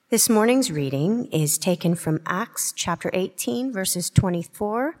This morning's reading is taken from Acts chapter 18, verses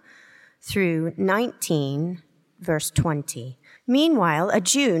 24 through 19, verse 20. Meanwhile, a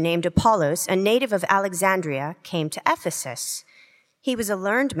Jew named Apollos, a native of Alexandria, came to Ephesus. He was a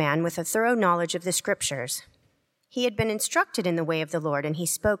learned man with a thorough knowledge of the scriptures. He had been instructed in the way of the Lord, and he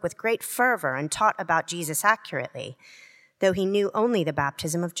spoke with great fervor and taught about Jesus accurately, though he knew only the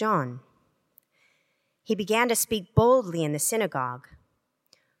baptism of John. He began to speak boldly in the synagogue.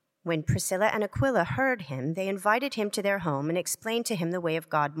 When Priscilla and Aquila heard him, they invited him to their home and explained to him the way of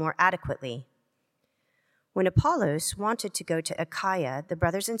God more adequately. When Apollos wanted to go to Achaia, the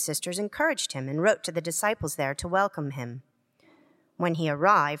brothers and sisters encouraged him and wrote to the disciples there to welcome him. When he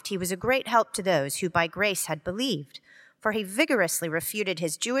arrived, he was a great help to those who by grace had believed, for he vigorously refuted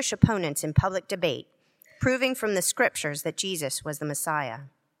his Jewish opponents in public debate, proving from the scriptures that Jesus was the Messiah.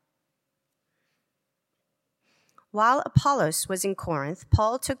 While Apollos was in Corinth,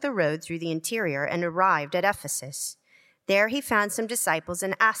 Paul took the road through the interior and arrived at Ephesus. There he found some disciples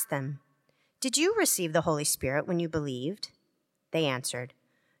and asked them, "Did you receive the Holy Spirit when you believed?" They answered,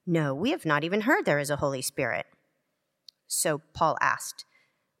 "No, we have not even heard there is a Holy Spirit." So Paul asked,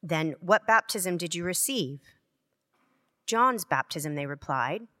 "Then what baptism did you receive?" "John's baptism," they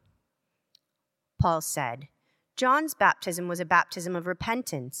replied. Paul said, "John's baptism was a baptism of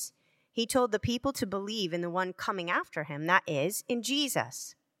repentance. He told the people to believe in the one coming after him, that is, in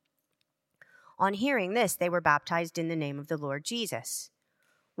Jesus." On hearing this, they were baptized in the name of the Lord Jesus.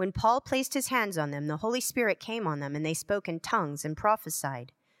 When Paul placed his hands on them, the Holy Spirit came on them, and they spoke in tongues and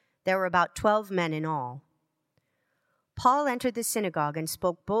prophesied. There were about 12 men in all. Paul entered the synagogue and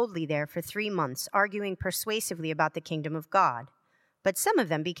spoke boldly there for 3 months, arguing persuasively about the kingdom of God. But some of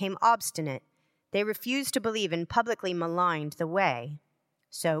them became obstinate. They refused to believe and publicly maligned the way.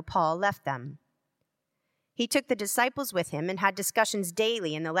 So Paul left them. He took the disciples with him and had discussions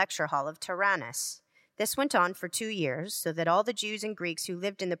daily in the lecture hall of Tyrannus. This went on for 2 years, so that all the Jews and Greeks who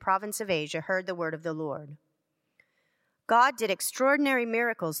lived in the province of Asia heard the word of the Lord. God did extraordinary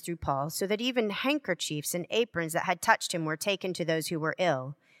miracles through Paul, so that even handkerchiefs and aprons that had touched him were taken to those who were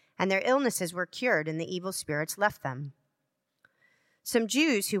ill, and their illnesses were cured, and the evil spirits left them. Some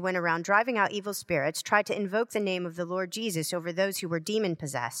Jews who went around driving out evil spirits tried to invoke the name of the Lord Jesus over those who were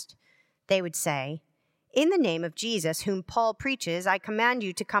demon-possessed. They would say, "In the name of Jesus, whom Paul preaches, I command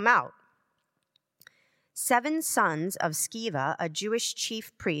you to come out." 7 sons of Sceva, a Jewish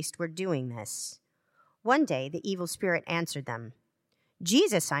chief priest, were doing this. One day, the evil spirit answered them,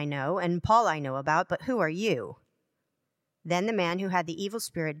 "Jesus I know, and Paul I know about, but who are you?" Then the man who had the evil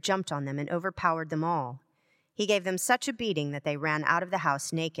spirit jumped on them and overpowered them all. He gave them such a beating that they ran out of the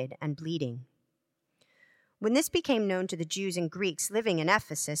house naked and bleeding. When this became known to the Jews and Greeks living in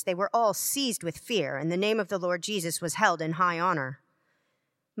Ephesus, they were all seized with fear, and the name of the Lord Jesus was held in high honor.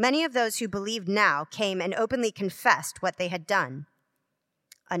 Many of those who believed now came and openly confessed what they had done.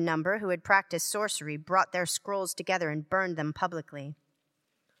 A number who had practiced sorcery brought their scrolls together and burned them publicly.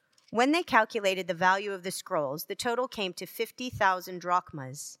 When they calculated the value of the scrolls, the total came to 50,000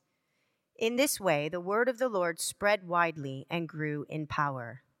 drachmas. In this way, the word of the Lord spread widely and grew in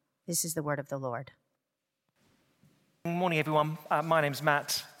power. This is the word of the Lord. Good morning, everyone. My name's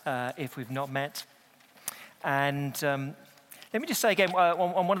Matt, if we've not met. And let me just say again,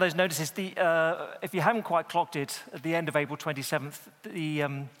 on one of those notices, if you haven't quite clocked it, at the end of April 27th,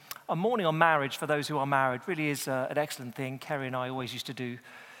 a morning on marriage for those who are married really is an excellent thing. Kerry and I always used to do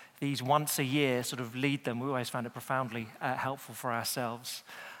these once a year, sort of lead them. We always found it profoundly helpful for ourselves.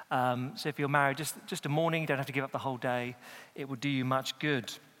 So if you're married, just a morning, you don't have to give up the whole day. It will do you much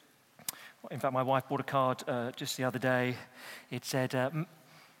good. In fact, my wife bought a card just the other day. It said,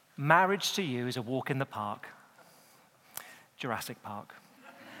 "Marriage to you is a walk in the park." Jurassic Park.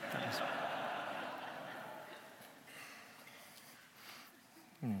 That is.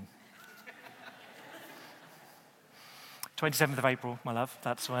 27th of April, my love.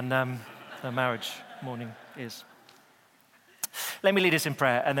 That's when the marriage morning is. Let me lead us in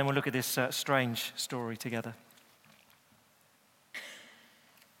prayer, and then we'll look at this strange story together.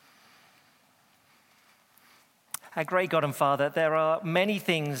 Our great God and Father, there are many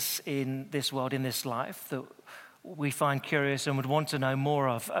things in this world, in this life, that we find curious and would want to know more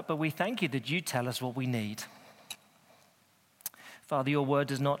of, but we thank you that you tell us what we need. Father, your word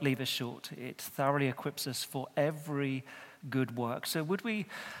does not leave us short. It thoroughly equips us for every good work. So would we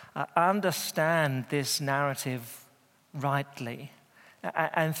understand this narrative rightly?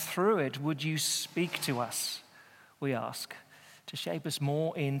 And through it, would you speak to us, we ask, to shape us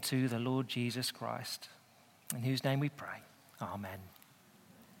more into the Lord Jesus Christ, in whose name we pray. Amen.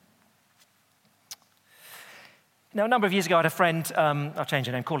 Now, a number of years ago, I had a friend, I'll change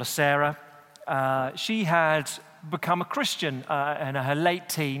her name, call her Sarah. She had become a Christian in her late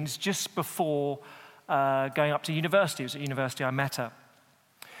teens, just before going up to university. It was at university I met her.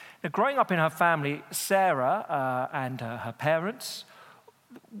 Now, growing up in her family, Sarah and her parents,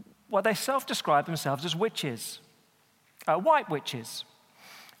 well, they self-described themselves as witches, white witches.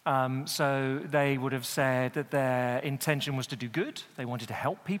 So they would have said that their intention was to do good. They wanted to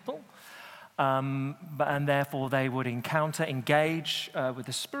help people. And therefore they would engage with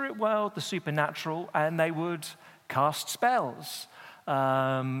the spirit world, the supernatural, and they would cast spells.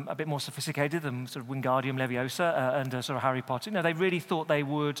 A bit more sophisticated than sort of Wingardium Leviosa and sort of Harry Potter. They really thought they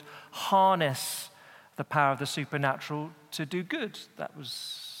would harness the power of the supernatural to do good. That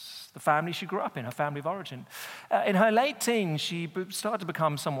was the family she grew up in, her family of origin. In her late teens, she started to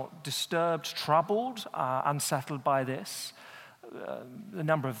become somewhat disturbed, troubled, unsettled by this. A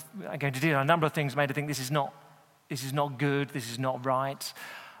number of things made her think this is not good, this is not right.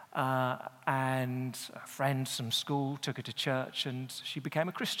 And a friend from school took her to church and she became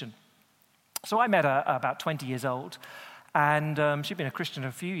a Christian. So I met her about 20 years old, and she'd been a Christian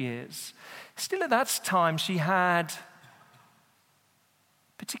a few years. Still at that time, she had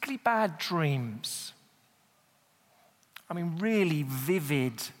particularly bad dreams. I mean, really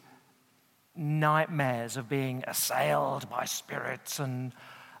vivid nightmares of being assailed by spirits, and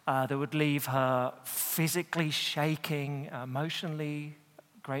that would leave her physically shaking, emotionally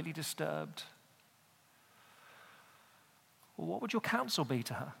greatly disturbed. Well, what would your counsel be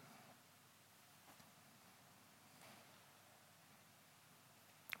to her?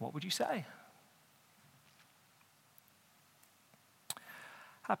 What would you say?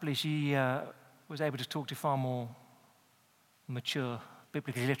 Happily, she was able to talk to far more mature,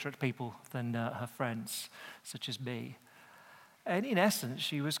 biblically literate people than her friends, such as me. And in essence,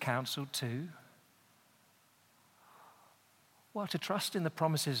 she was counseled to trust in the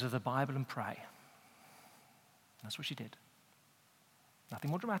promises of the Bible and pray. That's what she did.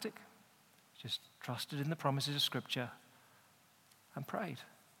 Nothing more dramatic. Just trusted in the promises of Scripture and prayed.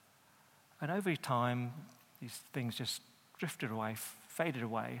 And over time, these things just drifted away, faded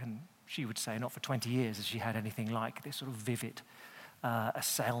away, and she would say not for 20 years has she had anything like this sort of vivid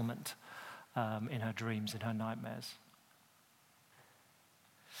assailment in her dreams, in her nightmares.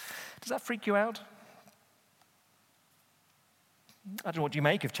 Does that freak you out? I don't know what you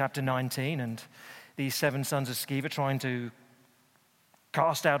make of chapter 19 and these 7 sons of Sceva trying to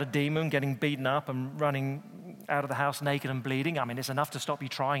cast out a demon, getting beaten up and running out of the house naked and bleeding. I mean, it's enough to stop you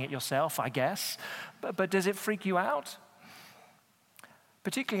trying it yourself, I guess. But does it freak you out?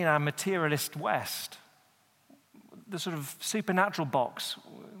 Particularly in our materialist West, the sort of supernatural box,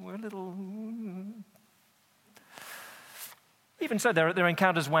 we're a little... Even so, there are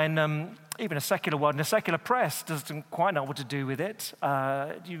encounters when even a secular world and a secular press doesn't quite know what to do with it.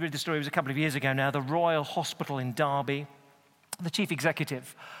 You read the story, it was a couple of years ago now, the Royal Hospital in Derby. The chief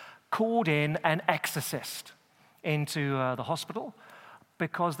executive called in an exorcist into the hospital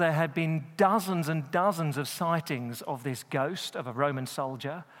because there had been dozens and dozens of sightings of this ghost of a Roman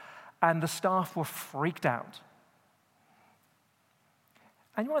soldier, and the staff were freaked out.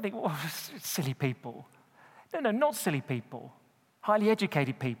 And you want to think, well, silly people. No, not silly people. Highly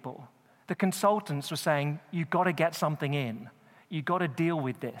educated people. The consultants were saying, you've got to get something in. You've got to deal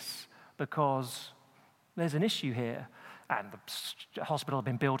with this because there's an issue here. And the hospital had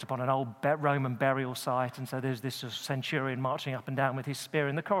been built upon an old Roman burial site, and so there's this centurion marching up and down with his spear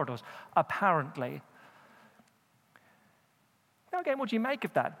in the corridors, apparently. Now again, what do you make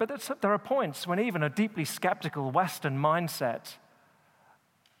of that? But there are points when even a deeply skeptical Western mindset,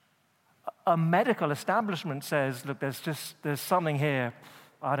 a medical establishment says, look, there's something here,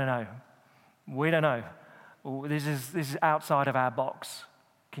 I don't know, we don't know. This is outside of our box.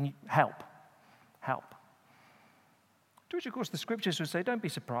 Can you help? To which, of course, the Scriptures would say, don't be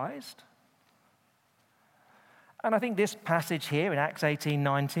surprised. And I think this passage here in Acts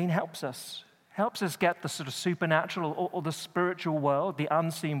 18:19 helps us get the sort of supernatural or the spiritual world, the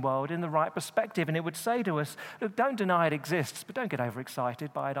unseen world, in the right perspective. And it would say to us, look, don't deny it exists, but don't get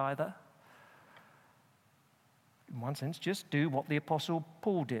overexcited by it either. In one sense, just do what the Apostle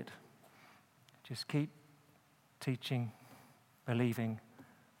Paul did. Just keep teaching, believing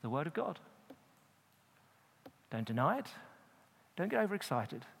the Word of God. Don't deny it. Don't get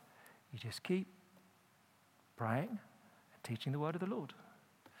overexcited. You just keep praying and teaching the word of the Lord,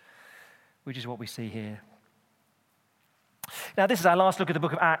 which is what we see here. Now, this is our last look at the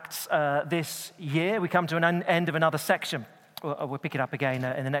book of Acts this year. We come to an end of another section. we'll pick it up again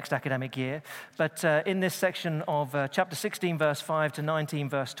in the next academic year. But in this section of chapter 16, verse 5 to 19,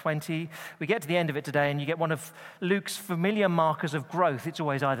 verse 20, we get to the end of it today, and you get one of Luke's familiar markers of growth. It's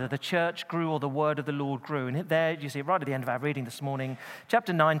always either the church grew or the word of the Lord grew. And there, you see it right at the end of our reading this morning,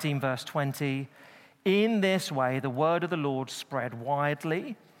 chapter 19, verse 20. In this way, the word of the Lord spread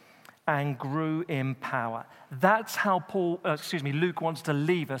widely and grew in power. That's how Luke wants to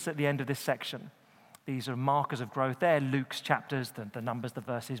leave us at the end of this section. These are markers of growth. They're Luke's chapters, the numbers, the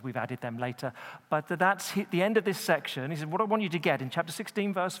verses. We've added them later. But that's the end of this section. He said, what I want you to get in chapter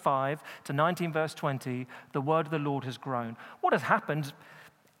 16, verse 5 to 19, verse 20, the word of the Lord has grown. What has happened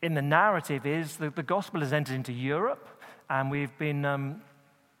in the narrative is that the gospel has entered into Europe, and we've been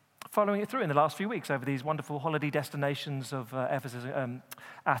following it through in the last few weeks over these wonderful holiday destinations of Ephesus,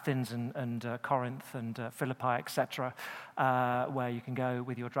 Athens and Corinth and Philippi, etc., where you can go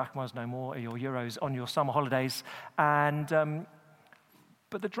with your drachmas, no more, or your euros on your summer holidays. And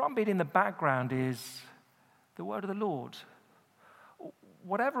but the drumbeat in the background is the word of the Lord.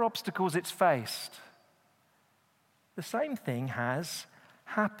 Whatever obstacles it's faced, the same thing has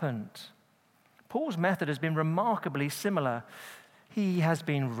happened. Paul's method has been remarkably similar. He has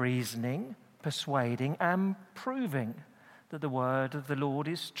been reasoning, persuading, and proving that the word of the Lord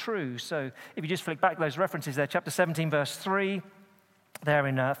is true. So if you just flick back those references there, chapter 17, verse 3, there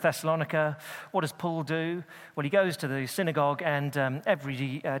in Thessalonica, what does Paul do? Well, he goes to the synagogue, and every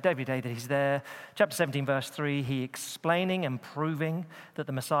day that he's there, chapter 17, verse 3, he explaining and proving that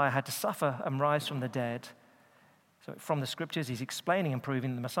the Messiah had to suffer and rise from the dead. So from the scriptures, he's explaining and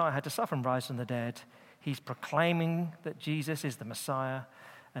proving the Messiah had to suffer and rise from the dead. He's proclaiming that Jesus is the Messiah,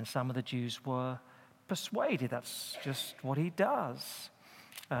 and some of the Jews were persuaded. That's just what he does.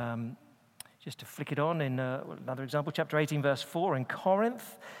 Just to flick it on in another example, chapter 18, verse 4, in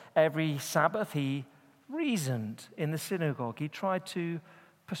Corinth, every Sabbath he reasoned in the synagogue. He tried to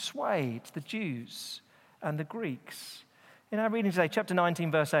persuade the Jews and the Greeks. In our reading today, chapter 19,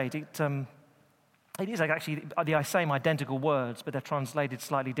 verse 8, it is actually the same identical words, but they're translated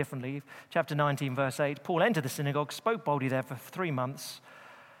slightly differently. Chapter 19, verse 8, Paul entered the synagogue, spoke boldly there for 3 months,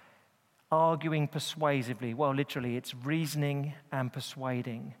 arguing persuasively. Well, literally, it's reasoning and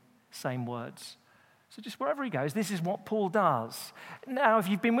persuading, same words. So just wherever he goes, this is what Paul does. Now, if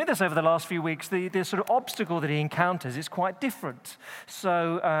you've been with us over the last few weeks, the sort of obstacle that he encounters is quite different.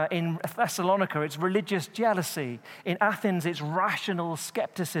 So in Thessalonica, it's religious jealousy. In Athens, it's rational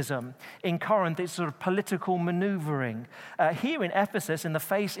skepticism. In Corinth, it's sort of political maneuvering. Here in Ephesus, in the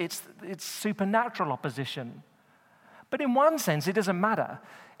face, it's supernatural opposition. But in one sense, it doesn't matter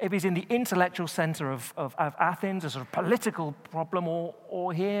if he's in the intellectual center of Athens, a sort of political problem,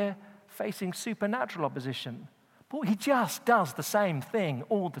 or here, facing supernatural opposition. But he just does the same thing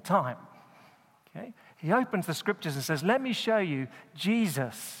all the time. Okay? He opens the scriptures and says, let me show you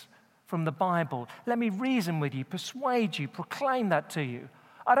Jesus from the Bible. Let me reason with you, persuade you, proclaim that to you.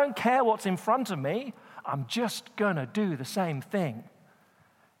 I don't care what's in front of me. I'm just going to do the same thing.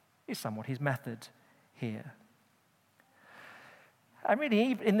 Is somewhat his method here. And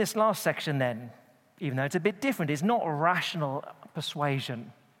really, in this last section then, even though it's a bit different, it's not a rational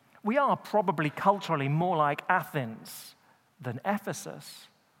persuasion. We are probably culturally more like Athens than Ephesus.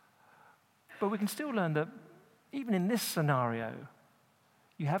 But we can still learn that even in this scenario,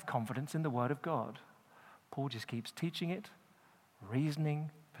 you have confidence in the Word of God. Paul just keeps teaching it, reasoning,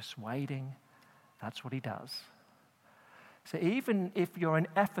 persuading. That's what he does. So even if you're in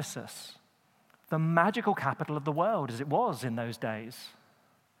Ephesus, the magical capital of the world as it was in those days,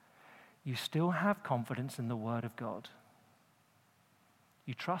 you still have confidence in the Word of God.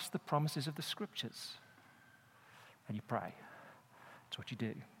 You trust the promises of the scriptures, and you pray. That's what you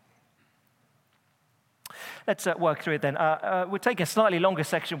do. Let's work through it then. We're taking a slightly longer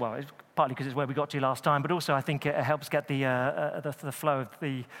section. Well, it's partly because it's where we got to last time, but also I think it helps get the flow of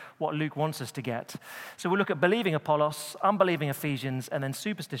what Luke wants us to get. So we'll look at believing Apollos, unbelieving Ephesians, and then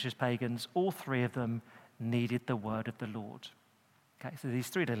superstitious pagans. All three of them needed the word of the Lord. Okay, so these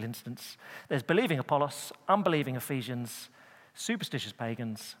three little incidents. There's believing Apollos, unbelieving Ephesians, superstitious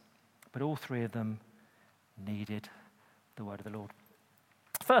pagans, but all three of them needed the word of the Lord.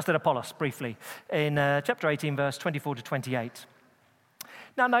 First at Apollos, briefly, in chapter 18, verse 24 to 28.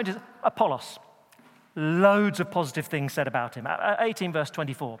 Now notice, Apollos, loads of positive things said about him. 18, verse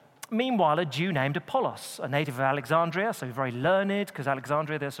 24. Meanwhile, a Jew named Apollos, a native of Alexandria, so very learned, because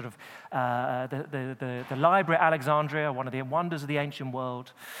Alexandria, they're sort of the library at Alexandria, one of the wonders of the ancient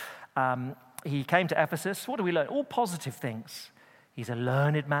world. He came to Ephesus. What do we learn? All positive things. He's a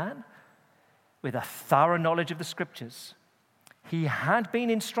learned man with a thorough knowledge of the scriptures. He had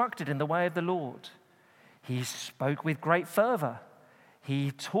been instructed in the way of the Lord. He spoke with great fervor.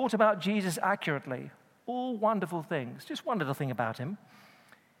 He taught about Jesus accurately. All wonderful things. Just one little thing about him.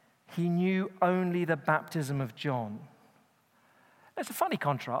 He knew only the baptism of John. It's a funny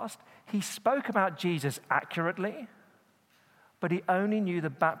contrast. He spoke about Jesus accurately, but he only knew the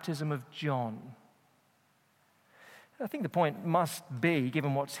baptism of John. I think the point must be,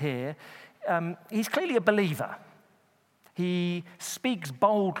 given what's here, he's clearly a believer. He speaks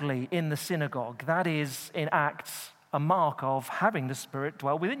boldly in the synagogue. That is, in Acts, a mark of having the Spirit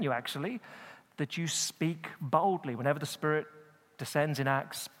dwell within you, actually, that you speak boldly. Whenever the Spirit descends in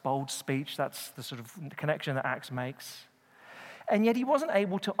Acts, bold speech, that's the sort of connection that Acts makes. And yet he wasn't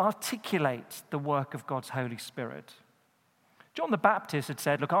able to articulate the work of God's Holy Spirit. John the Baptist had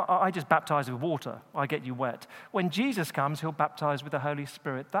said, look, I just baptize with water. I get you wet. When Jesus comes, he'll baptize with the Holy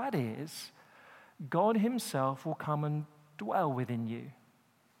Spirit. That is, God himself will come and dwell within you.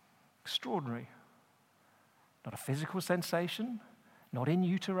 Extraordinary. Not a physical sensation, not in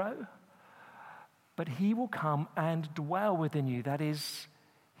utero, but he will come and dwell within you. That is,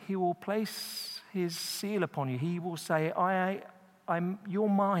 he will place his seal upon you. He will say, you're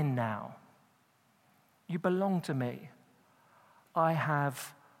mine now. You belong to me. I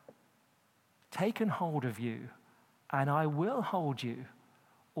have taken hold of you, and I will hold you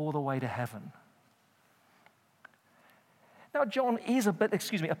all the way to heaven. Now,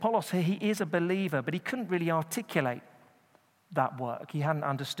 Apollos here, he is a believer, but he couldn't really articulate that work. He hadn't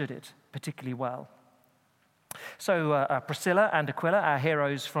understood it particularly well. So Priscilla and Aquila, our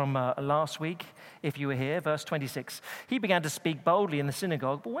heroes from last week, if you were here, verse 26, he began to speak boldly in the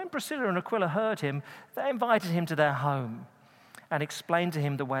synagogue, but when Priscilla and Aquila heard him, they invited him to their home and explained to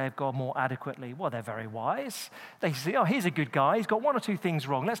him the way of God more adequately. Well, they're very wise. They say, he's a good guy. He's got one or two things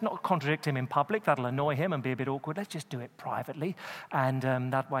wrong. Let's not contradict him in public. That'll annoy him and be a bit awkward. Let's just do it privately, and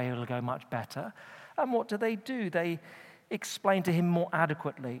that way it'll go much better. And what do? They explain to him more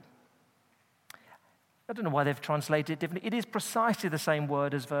adequately. I don't know why they've translated it differently. It is precisely the same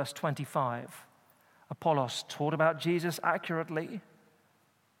word as verse 25. Apollos taught about Jesus accurately,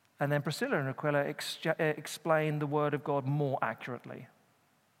 and then Priscilla and Aquila explain the word of God more accurately.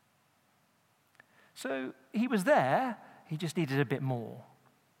 So he was there, he just needed a bit more,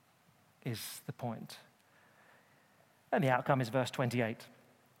 is the point. And the outcome is verse 28.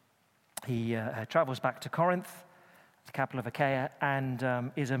 He travels back to Corinth, the capital of Achaia,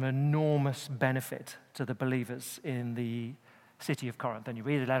 and is an enormous benefit to the believers in the city of Corinth. And you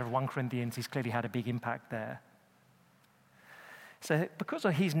read the letter of 1 Corinthians, he's clearly had a big impact there. So because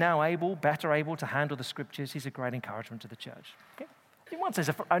he's now better able to handle the scriptures, he's a great encouragement to the church. Okay? In one sense,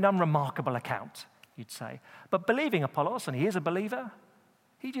 an unremarkable account, you'd say. But believing Apollos, and he is a believer,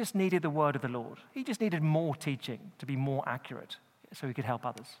 he just needed the word of the Lord. He just needed more teaching to be more accurate so he could help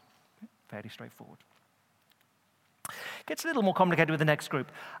others. Fairly straightforward. Gets a little more complicated with the next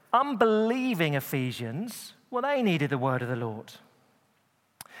group. Unbelieving Ephesians, well, they needed the word of the Lord.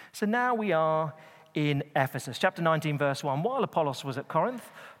 So now we are in Ephesus. Chapter 19, verse 1. While Apollos was at Corinth,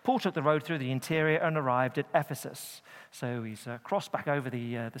 Paul took the road through the interior and arrived at Ephesus. So he's crossed back over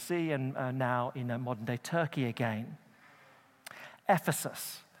the sea and now in modern-day Turkey again.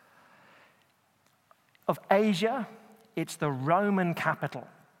 Ephesus. Of Asia, it's the Roman capital.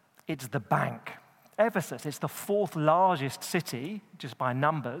 It's the bank. Ephesus, it's the fourth largest city, just by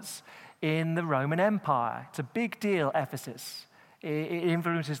numbers, in the Roman Empire. It's a big deal, Ephesus. It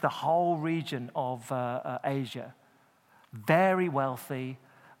influences the whole region of Asia. Very wealthy,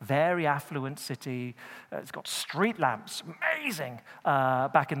 very affluent city. It's got street lamps, amazing,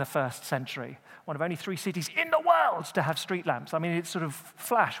 back in the 1st century. One of only 3 cities in the world to have street lamps. I mean, it's sort of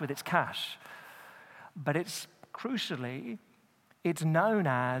flash with its cash. But crucially, it's known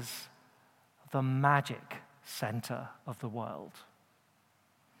as the magic center of the world.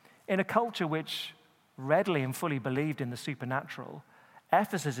 In a culture which readily and fully believed in the supernatural,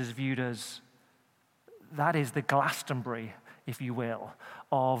 Ephesus is viewed as, that is the Glastonbury, if you will,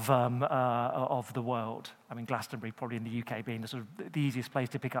 of the world. I mean, Glastonbury probably in the UK being the easiest place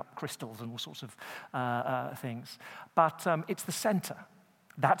to pick up crystals and all sorts of things. But it's the center.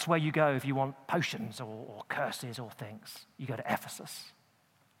 That's where you go if you want potions or curses or things. You go to Ephesus.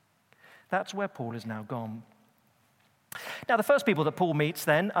 That's where Paul is now gone. Now, the first people that Paul meets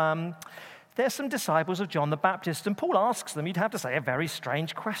then, they're some disciples of John the Baptist, and Paul asks them, you'd have to say, a very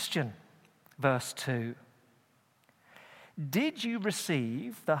strange question. Verse 2. Did you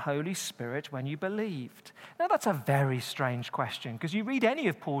receive the Holy Spirit when you believed? Now, that's a very strange question, because you read any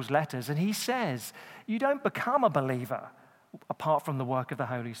of Paul's letters, and he says, you don't become a believer apart from the work of the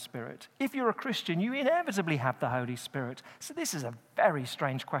Holy Spirit. If you're a Christian, you inevitably have the Holy Spirit. So this is a very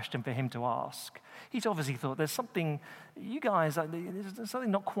strange question for him to ask. He's obviously thought there's something, there's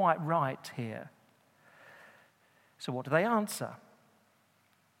something not quite right here. So what do they answer?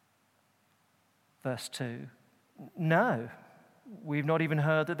 Verse 2, no, we've not even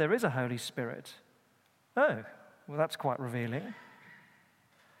heard that there is a Holy Spirit. Oh, well, that's quite revealing.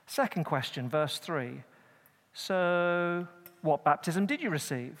 Second question, verse 3. So, what baptism did you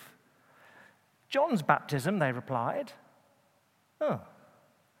receive? John's baptism, they replied. Oh.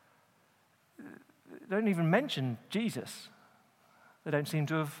 They don't even mention Jesus. They don't seem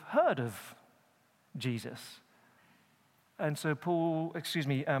to have heard of Jesus. And so Paul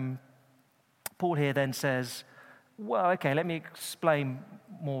here then says, well, okay, let me explain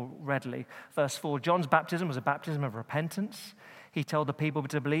more readily. Verse 4, John's baptism was a baptism of repentance. He told the people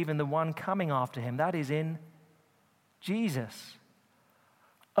to believe in the one coming after him, that is in Jesus.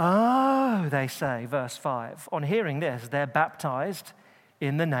 Oh, they say, verse 5. On hearing this, they're baptized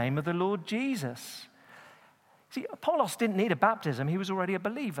in the name of the Lord Jesus. See, Apollos didn't need a baptism. He was already a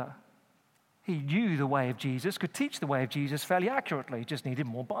believer. He knew the way of Jesus, could teach the way of Jesus fairly accurately. He just needed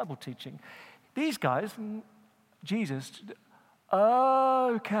more Bible teaching. These guys, Jesus,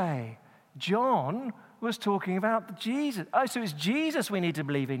 okay. John was talking about Jesus. Oh, so it's Jesus we need to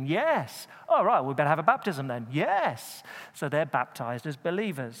believe in? Yes. All right, we better have a baptism then. Yes. So they're baptized as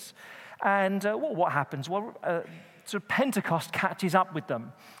believers. And what happens? Well, sort of Pentecost catches up with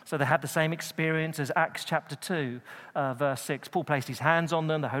them. So they had the same experience as Acts chapter 2, verse 6. Paul placed his hands on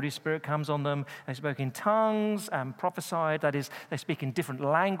them. The Holy Spirit comes on them. They spoke in tongues and prophesied. That is, they speak in different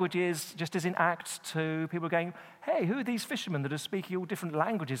languages, just as in Acts 2. People are going, hey, who are these fishermen that are speaking all different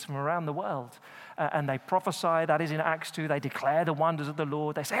languages from around the world? And they prophesy. That is in Acts 2. They declare the wonders of the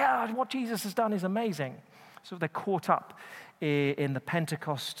Lord. They say, what Jesus has done is amazing. So they're caught up in the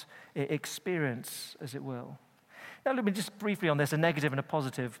Pentecost experience, as it will. Now, let me just briefly on this, a negative and a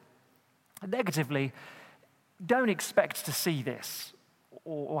positive. Negatively, don't expect to see this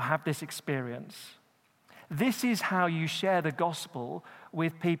or have this experience. This is how you share the gospel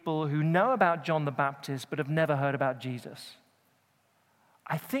with people who know about John the Baptist but have never heard about Jesus.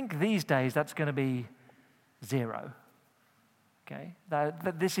 I think these days that's going to be zero. Okay?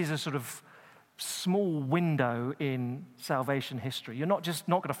 This is a sort of small window in salvation history. You're not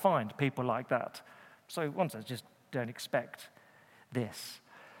going to find people like that. So once I just don't expect this.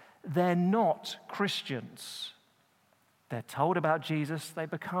 They're not Christians. They're told about Jesus, they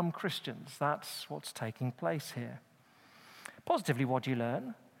become Christians. That's what's taking place here. Positively, what do you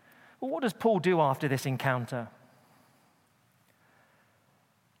learn? Well, what does Paul do after this encounter?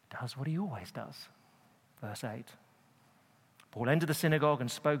 He does what he always does. Verse 8. Paul entered the synagogue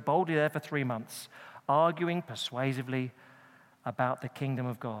and spoke boldly there for 3 months, arguing persuasively about the kingdom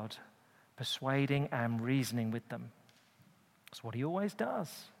of God, persuading and reasoning with them. That's what he always does.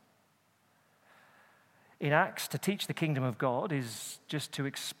 In Acts, to teach the kingdom of God is just to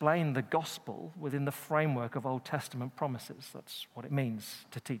explain the gospel within the framework of Old Testament promises. That's what it means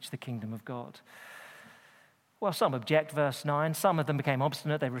to teach the kingdom of God. Well, some object, verse 9. Some of them became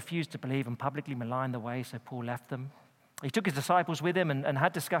obstinate. They refused to believe and publicly maligned the way, so Paul left them. He took his disciples with him and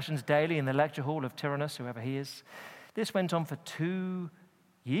had discussions daily in the lecture hall of Tyrannus, whoever he is. This went on for 2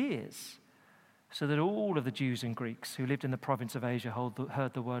 years, so that all of the Jews and Greeks who lived in the province of Asia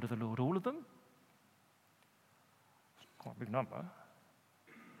heard the word of the Lord. All of them? Quite a big number.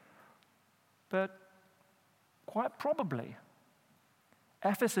 But quite probably,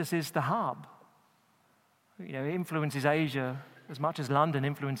 Ephesus is the hub. It influences Asia as much as London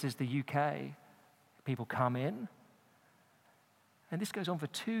influences the UK. People come in. And this goes on for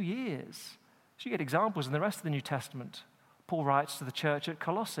 2 years. So you get examples in the rest of the New Testament. Paul writes to the church at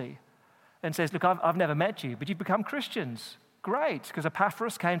Colossae and says, look, I've never met you, but you've become Christians. Great, because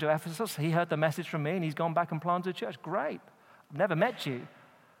Epaphras came to Ephesus. He heard the message from me, and he's gone back and planted a church. Great. I've never met you.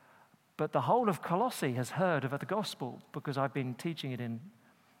 But the whole of Colossae has heard of the gospel because I've been teaching it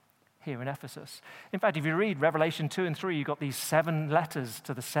here in Ephesus. In fact, if you read Revelation 2 and 3, you've got these 7 letters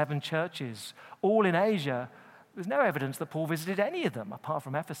to the 7 churches, all in Asia. There's no evidence that Paul visited any of them apart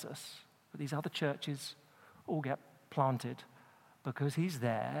from Ephesus. But these other churches all get planted because he's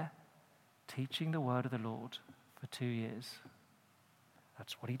there teaching the word of the Lord for 2 years.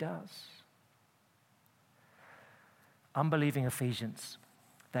 That's what he does. Unbelieving Ephesians,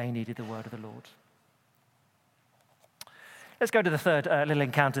 they needed the word of the Lord. Let's go to the third little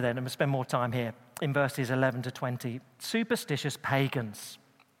encounter then, and we'll spend more time here in verses 11 to 20. Superstitious pagans.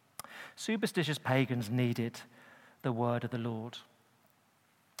 Superstitious pagans needed the word of the Lord.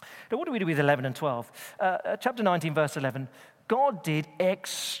 Now, what do we do with 11 and 12? Chapter 19, verse 11. God did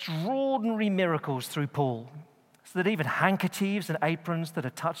extraordinary miracles through Paul, so that even handkerchiefs and aprons that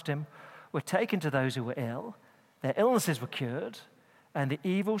had touched him were taken to those who were ill, their illnesses were cured, and the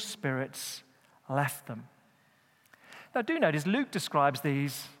evil spirits left them. Now, do notice Luke describes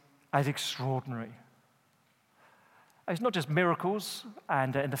these as extraordinary. It's not just miracles,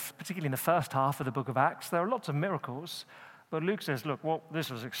 and particularly in the first half of the book of Acts, there are lots of miracles. But Luke says, look, this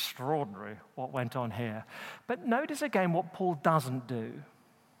was extraordinary, what went on here. But notice again what Paul doesn't do.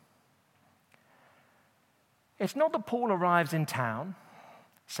 It's not that Paul arrives in town,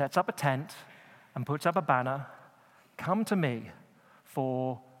 sets up a tent, and puts up a banner, "Come to me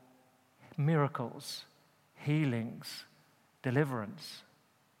for miracles, healings, deliverance."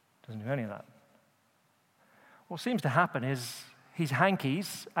 Doesn't do any of that. What seems to happen is his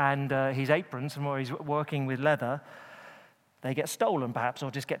hankies and his aprons from where he's working with leather, they get stolen perhaps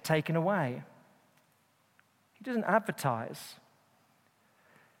or just get taken away. He doesn't advertise.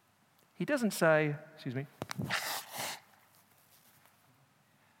 He doesn't say,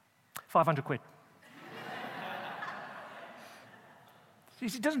 500 quid. He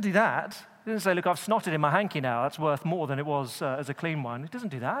doesn't do that. He doesn't say, look, I've snotted in my hanky now. That's worth more than it was as a clean one. He doesn't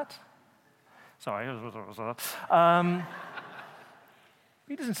do that. Sorry.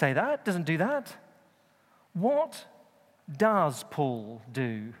 He doesn't say that, doesn't do that. What does Paul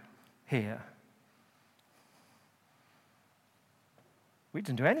do here? We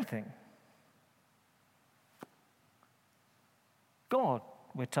didn't do anything. God,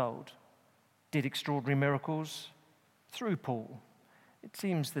 we're told, did extraordinary miracles through Paul. It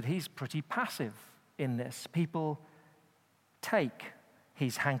seems that he's pretty passive in this. People take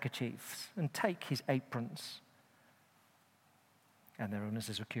his handkerchiefs and take his aprons, and their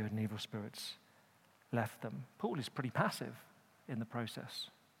illnesses were cured and evil spirits left them. Paul is pretty passive in the process.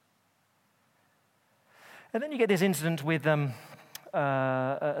 And then you get this incident with the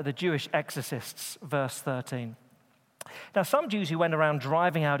Jewish exorcists, verse 13. Now, some Jews who went around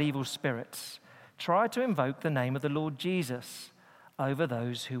driving out evil spirits tried to invoke the name of the Lord Jesus over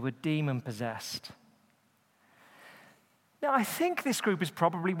those who were demon-possessed. Now, I think this group is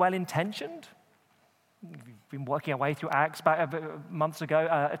probably well-intentioned. We've been working our way through Acts back months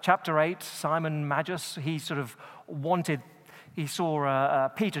ago. Chapter 8, Simon Magus, he saw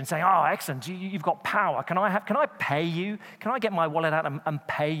Peter and saying, "Oh, excellent, you've got power. Can I pay you? Can I get my wallet out and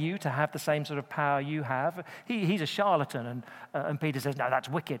pay you to have the same sort of power you have?" He's a charlatan, and Peter says, "No, that's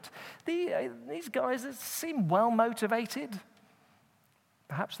wicked." These guys seem well-motivated.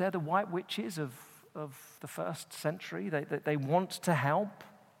 Perhaps they're the white witches of the first century. They want to help.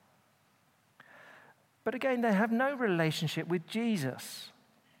 But again, they have no relationship with Jesus.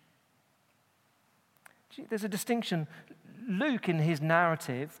 There's a distinction. Luke, in his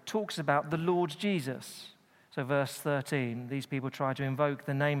narrative, talks about the Lord Jesus. So verse 13, these people tried to invoke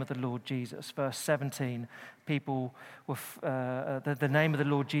the name of the Lord Jesus. Verse 17, the name of the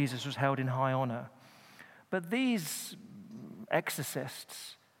Lord Jesus was held in high honor. But these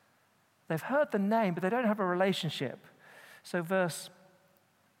exorcists, they've heard the name, but they don't have a relationship. So verse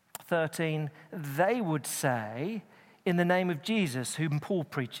 13, they would say, "In the name of Jesus, whom Paul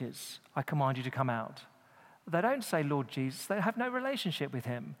preaches, I command you to come out." They don't say Lord Jesus. They have no relationship with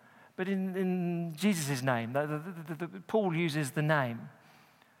him. But in Jesus' name, Paul uses the name.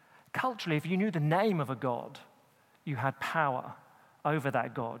 Culturally, if you knew the name of a god, you had power over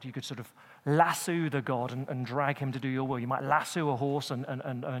that god. You could sort of lasso the god and drag him to do your will. You might lasso a horse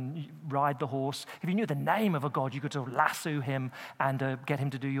and ride the horse. If you knew the name of a god, you could sort of lasso him and get him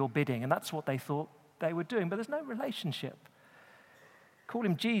to do your bidding. And that's what they thought they were doing. But there's no relationship. Call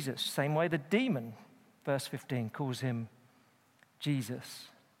him Jesus, same way the demon, verse 15, calls him Jesus.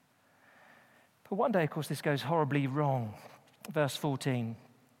 But one day, of course, this goes horribly wrong. Verse 14,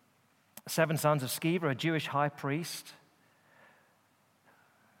 7 sons of Sceva, a Jewish high priest.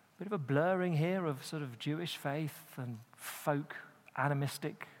 Bit of a blurring here of sort of Jewish faith and folk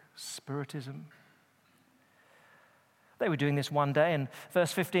animistic spiritism. They were doing this one day, and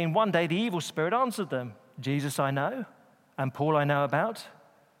verse 15, one day the evil spirit answered them, "Jesus I know, and Paul I know about,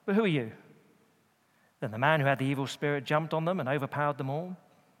 but who are you?" Then the man who had the evil spirit jumped on them and overpowered them all.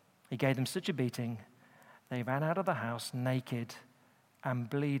 He gave them such a beating, they ran out of the house naked and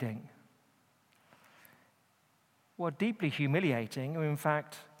bleeding. Well, deeply humiliating, or in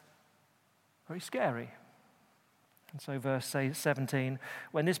fact, very scary. And so verse 17,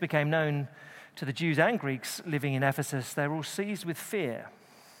 when this became known to the Jews and Greeks living in Ephesus, they were all seized with fear,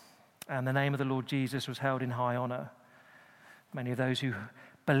 and the name of the Lord Jesus was held in high honor. Many of those who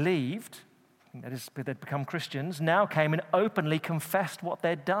believed that is, they'd become Christians, now came and openly confessed what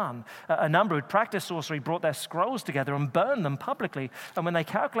they'd done. A number who'd practiced sorcery brought their scrolls together and burned them publicly. And when they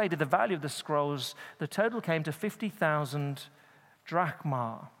calculated the value of the scrolls, the total came to 50,000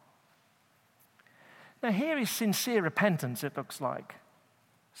 drachma. Now here is sincere repentance, it looks like.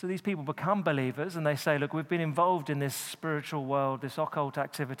 So these people become believers and they say, look, we've been involved in this spiritual world, this occult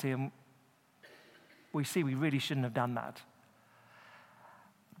activity, and we see we really shouldn't have done that.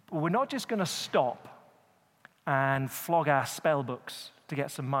 But we're not just going to stop and flog our spell books to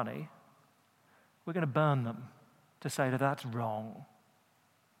get some money. We're going to burn them to say that that's wrong.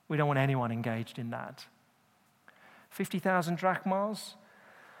 We don't want anyone engaged in that. 50,000 drachmas.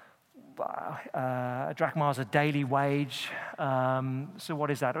 A drachma is a daily wage. So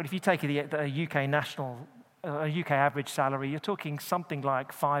what is that? Well, if you take the UK average salary, you're talking something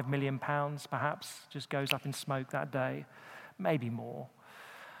like £5 million, perhaps, just goes up in smoke that day, maybe more.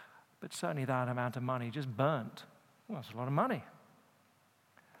 But certainly that amount of money just burnt. Well, that's a lot of money.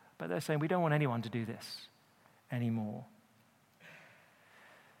 But they're saying we don't want anyone to do this anymore.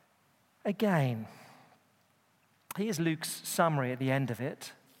 Again, here's Luke's summary at the end of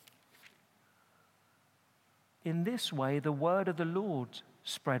it. In this way, the word of the Lord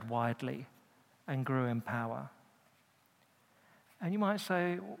spread widely and grew in power. And you might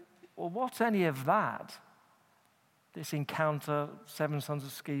say, well, what's any of that? This encounter, 7 sons of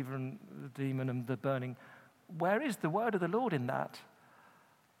Sceva and the demon and the burning. Where is the word of the Lord in that?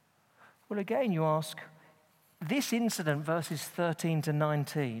 Well, again, you ask, this incident, verses 13 to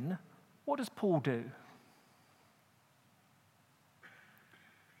 19, what does Paul do?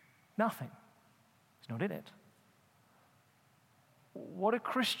 Nothing. He's not in it. What do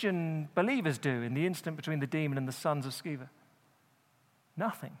Christian believers do in the incident between the demon and the sons of Sceva?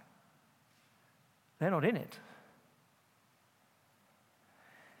 Nothing. They're not in it.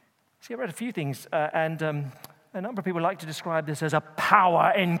 See, I read a few things, and a number of people like to describe this as a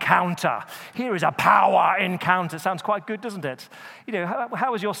power encounter. Here is a power encounter. Sounds quite good, doesn't it? You know,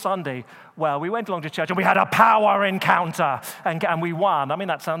 how was your Sunday? Well, we went along to church and we had a power encounter and we won. I mean,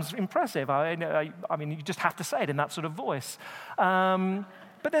 that sounds impressive. I mean, you just have to say it in that sort of voice.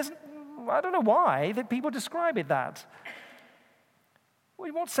 But I don't know why that people describe it that. Well,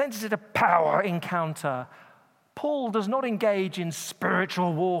 in what sense is it a power encounter? Paul does not engage in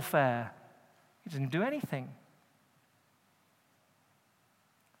spiritual warfare. He doesn't do anything.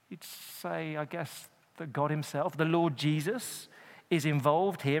 You'd say, I guess, that God himself, the Lord Jesus, is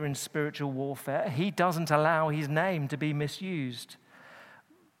involved here in spiritual warfare. He doesn't allow his name to be misused.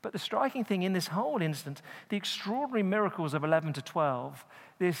 But the striking thing in this whole incident, the extraordinary miracles of 11 to 12,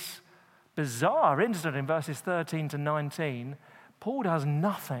 this bizarre incident in verses 13 to 19, Paul does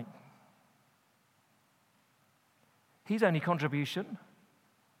nothing. His only contribution,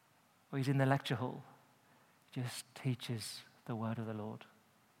 well, he's in the lecture hall, just teaches the word of the Lord.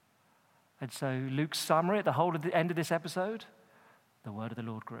 And so Luke's summary at the end of this episode, the word of the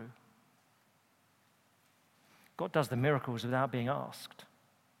Lord grew. God does the miracles without being asked.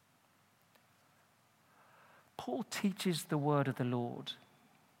 Paul teaches the word of the Lord.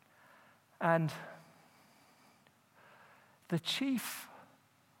 And the chief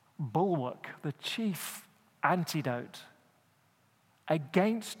bulwark, the chief antidote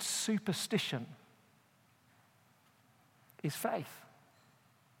against superstition is faith.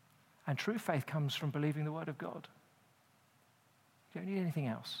 And true faith comes from believing the word of God. You don't need anything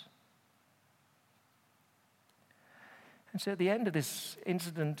else. And so at the end of this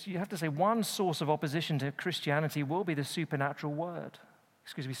incident, you have to say one source of opposition to Christianity will be the supernatural world.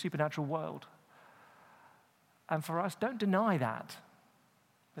 And for us, don't deny that,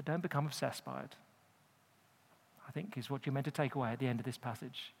 but don't become obsessed by it. I think is what you're meant to take away at the end of this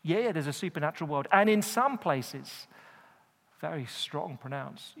passage. Yeah, there's a supernatural world. And in some places, very strong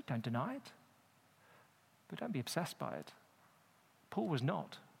pronounce. You don't deny it, but don't be obsessed by it. Paul was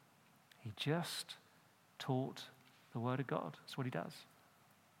not. He just taught the word of God. That's what he does.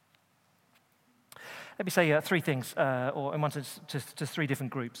 Let me say three things, or in one sense, just three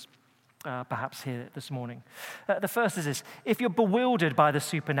different groups, perhaps here this morning. The first is this. If you're bewildered by the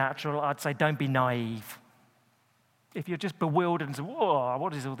supernatural, I'd say don't be naive. If you're just bewildered and say, whoa,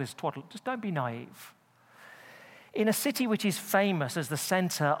 what is all this twaddle? Just don't be naive. In a city which is famous as the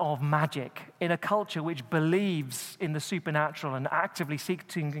center of magic, in a culture which believes in the supernatural and actively seeks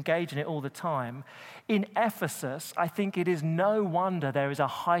to engage in it all the time, in Ephesus, I think it is no wonder there is a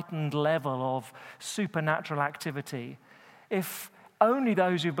heightened level of supernatural activity. If only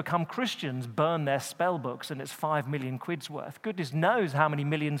those who become Christians burn their spell books, and it's 5 million quid's worth. Goodness knows how many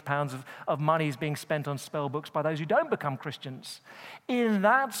millions pounds of money is being spent on spell books by those who don't become Christians. In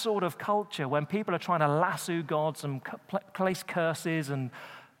that sort of culture, when people are trying to lasso gods and place curses, and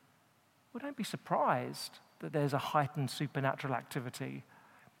well, don't be surprised that there's a heightened supernatural activity.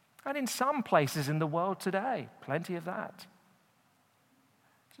 And in some places in the world today, plenty of that.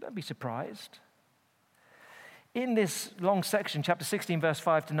 So don't be surprised. In this long section, chapter 16, verse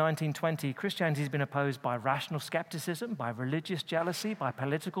 5 to 19, 20, Christianity has been opposed by rational skepticism, by religious jealousy, by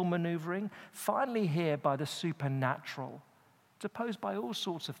political maneuvering, finally here by the supernatural. It's opposed by all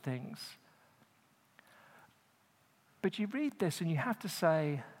sorts of things. But you read this and you have to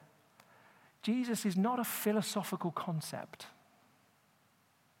say, Jesus is not a philosophical concept.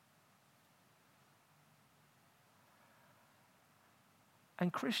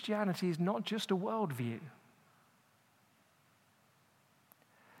 And Christianity is not just a worldview.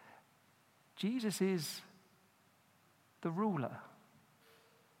 Jesus is the ruler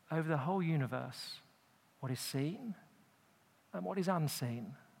over the whole universe, what is seen and what is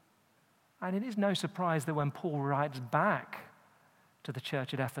unseen. And it is no surprise that when Paul writes back to the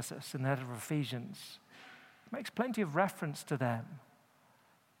church at Ephesus in the letter of Ephesians, he makes plenty of reference to them,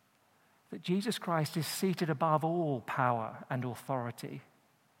 that Jesus Christ is seated above all power and authority,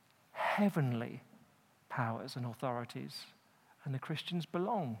 heavenly powers and authorities, and the Christians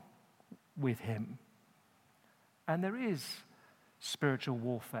belong with him. And there is spiritual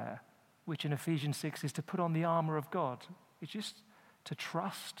warfare, which in Ephesians 6 is to put on the armor of God. It's just to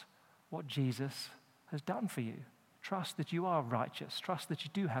trust what Jesus has done for you. Trust that you are righteous. Trust that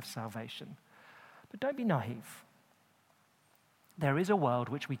you do have salvation. But don't be naive. There is a world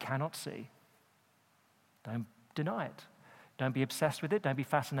which we cannot see. Don't deny it. Don't be obsessed with it. Don't be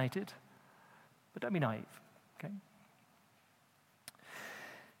fascinated. But don't be naive, okay?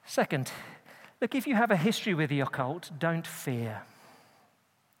 Second, look, if you have a history with the occult, don't fear.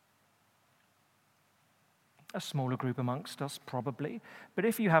 A smaller group amongst us, probably. But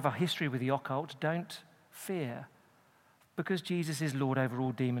if you have a history with the occult, don't fear. Because Jesus is Lord over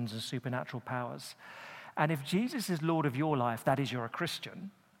all demons and supernatural powers. And if Jesus is Lord of your life, that is, you're a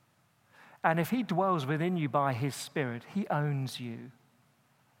Christian. And if he dwells within you by his Spirit, he owns you.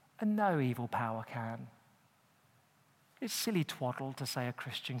 And no evil power can. It's silly twaddle to say a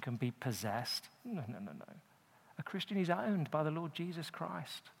Christian can be possessed. No. A Christian is owned by the Lord Jesus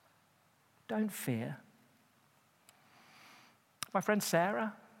Christ. Don't fear. My friend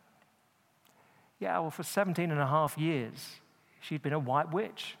Sarah, for 17 and a half years, she'd been a white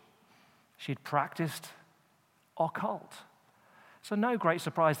witch. She'd practiced occult. So no great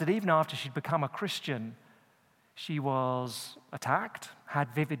surprise that even after she'd become a Christian, she was attacked, had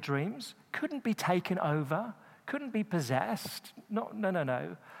vivid dreams, couldn't be taken over, couldn't be possessed. No.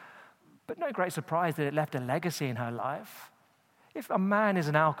 But no great surprise that it left a legacy in her life. If a man is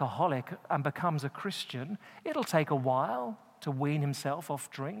an alcoholic and becomes a Christian, it'll take a while to wean himself off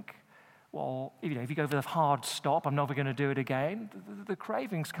drink. Well, if you go for the hard stop, I'm never going to do it again, the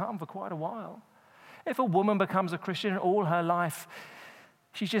cravings come for quite a while. If a woman becomes a Christian all her life,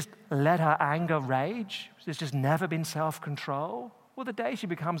 she's just let her anger rage, there's just never been self-control, well, the day she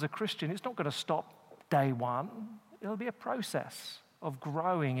becomes a Christian, it's not going to stop day one. It'll be a process of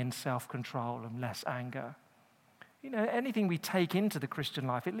growing in self-control and less anger. Anything we take into the Christian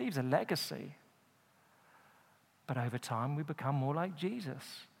life, it leaves a legacy. But over time, we become more like Jesus.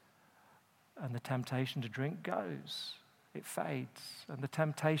 And the temptation to drink goes. It fades. And the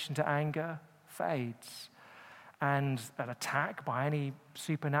temptation to anger fades. And an attack by any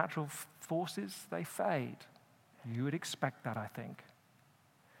supernatural forces, they fade. You would expect that, I think.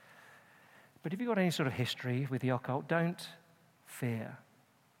 But if you've got any sort of history with the occult, don't fear.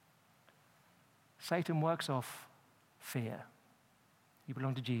 Satan works off fear. You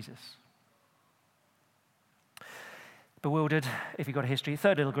belong to Jesus. Bewildered, if you've got a history.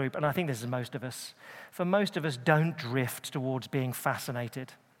 Third little group, and I think this is most of us. For most of us, don't drift towards being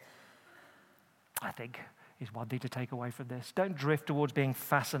fascinated. I think is one thing to take away from this. Don't drift towards being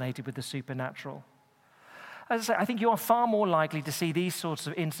fascinated with the supernatural. As I say, I think you are far more likely to see these sorts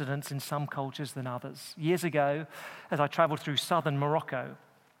of incidents in some cultures than others. Years ago, as I traveled through southern Morocco,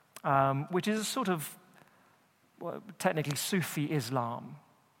 which is a sort of, technically Sufi Islam.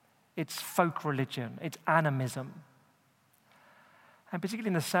 It's folk religion, it's animism. And particularly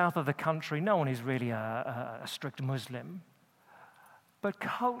in the south of the country, no one is really a strict Muslim. But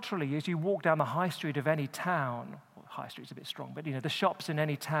culturally, as you walk down the high street of any town, high street's a bit strong, but the shops in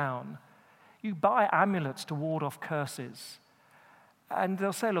any town, you buy amulets to ward off curses. And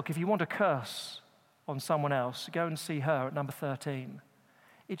they'll say, look, if you want a curse on someone else, go and see her at number 13.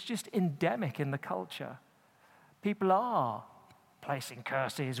 It's just endemic in the culture. People are placing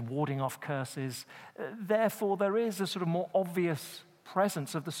curses, warding off curses. Therefore, there is a sort of more obvious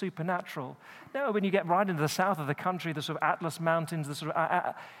presence of the supernatural. Now, when you get right into the south of the country, the sort of Atlas Mountains,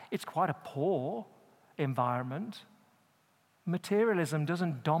 it's quite a poor environment. Materialism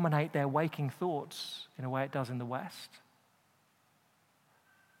doesn't dominate their waking thoughts in a way it does in the West.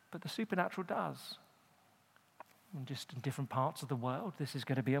 But the supernatural does. And just in different parts of the world, this is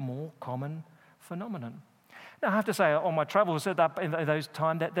going to be a more common phenomenon. Now, I have to say, on my travels at that, in those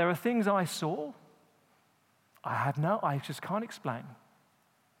times, that there are things I saw I just can't explain.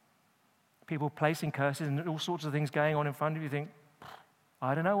 People placing curses and all sorts of things going on in front of you. You think,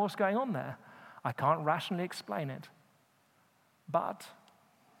 I don't know what's going on there. I can't rationally explain it. But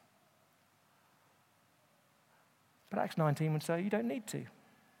Acts 19 would say you don't need to.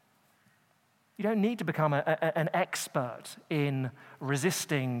 You don't need to become an expert in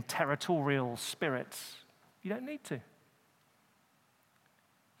resisting territorial spirits. You don't need to.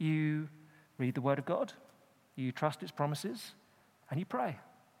 You read the Word of God, you trust its promises, and you pray.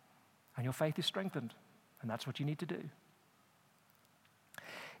 And your faith is strengthened. And that's what you need to do.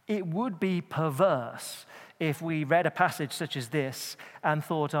 It would be perverse if we read a passage such as this and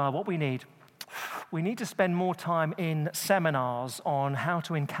thought, what we need to spend more time in seminars on how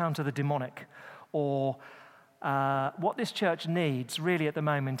to encounter the demonic, or what this church needs really at the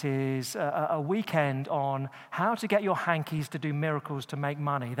moment is a weekend on how to get your hankies to do miracles to make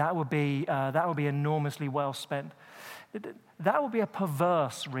money. That would be enormously well spent. That would be a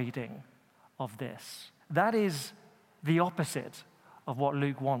perverse reading of this. That is the opposite of what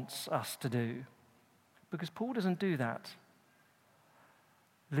Luke wants us to do, because Paul doesn't do that.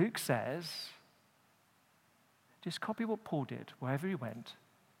 Luke says, just copy what Paul did wherever he went.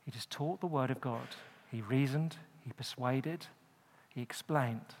 He just taught the word of God. He reasoned, he persuaded, he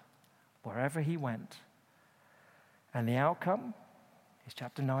explained wherever he went. And the outcome is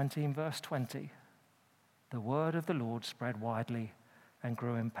chapter 19, verse 20. The word of the Lord spread widely and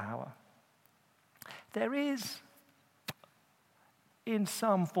grew in power. There is, in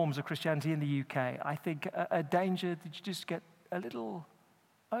some forms of Christianity in the UK, I think a danger that you just get a little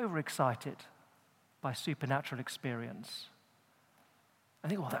overexcited by supernatural experience. I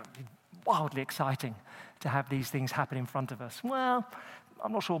think, that would be wildly exciting to have these things happen in front of us. Well,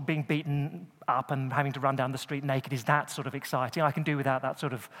 I'm not sure being beaten up and having to run down the street naked is that sort of exciting. I can do without that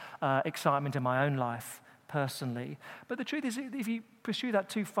sort of excitement in my own life personally. But the truth is, if you pursue that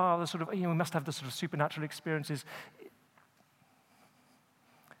too far, the sort of, we must have the sort of supernatural experiences,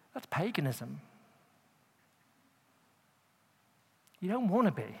 that's paganism. You don't want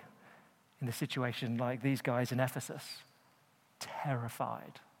to be in a situation like these guys in Ephesus,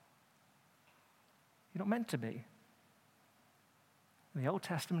 terrified. You're not meant to be. In the Old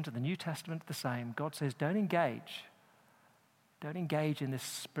Testament and the New Testament, the same. God says, don't engage. Don't engage in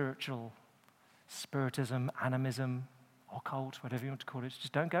this spiritism, animism, occult, whatever you want to call it.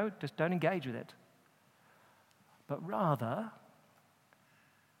 Just don't engage with it. But rather,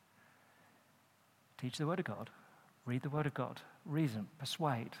 teach the Word of God, read the Word of God, reason,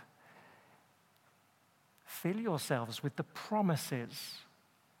 persuade. Fill yourselves with the promises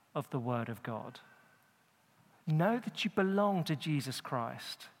of the Word of God. Know that you belong to Jesus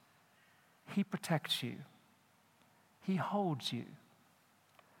Christ. He protects you. He holds you.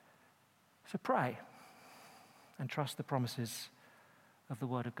 So pray and trust the promises of the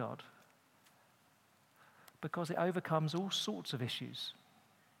Word of God, because it overcomes all sorts of issues.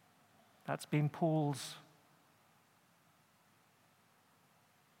 That's been Paul's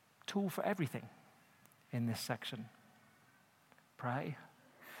tool for everything in this section. Pray.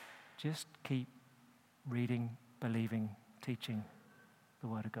 Just keep reading, believing, teaching the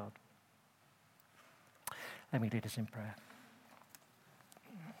Word of God. Let me lead us in prayer.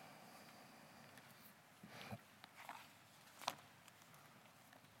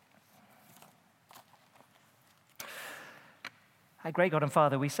 Our great God and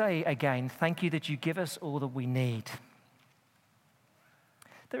Father, we say again, thank you that you give us all that we need.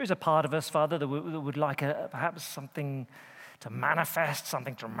 There is a part of us, Father, that would like perhaps something to manifest,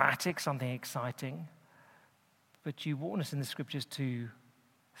 something dramatic, something exciting. But you warn us in the Scriptures to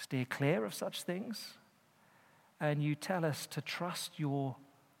steer clear of such things. And you tell us to trust your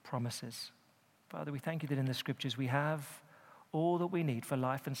promises. Father, we thank you that in the Scriptures we have all that we need for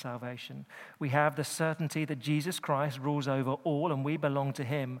life and salvation. We have the certainty that Jesus Christ rules over all and we belong to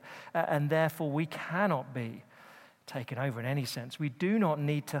him, and therefore we cannot be taken over in any sense. We do not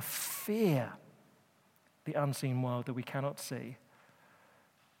need to fear the unseen world that we cannot see,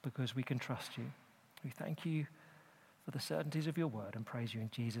 because we can trust you. We thank you for the certainties of your word and praise you in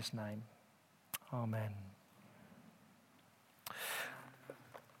Jesus' name. Amen.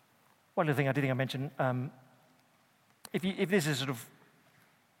 One other thing I did think I mentioned, if this is sort of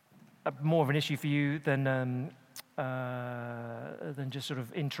more of an issue for you than just sort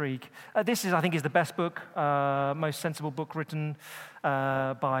of intrigue, this is, I think, is the best book, most sensible book written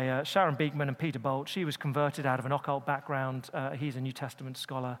by Sharon Beekman and Peter Bolt. She was converted out of an occult background. He's a New Testament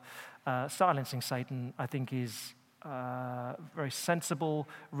scholar. Silencing Satan, I think, is very sensible,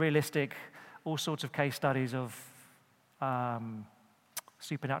 realistic, all sorts of case studies of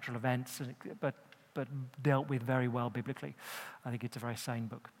supernatural events, but dealt with very well biblically. I think it's a very sane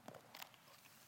book.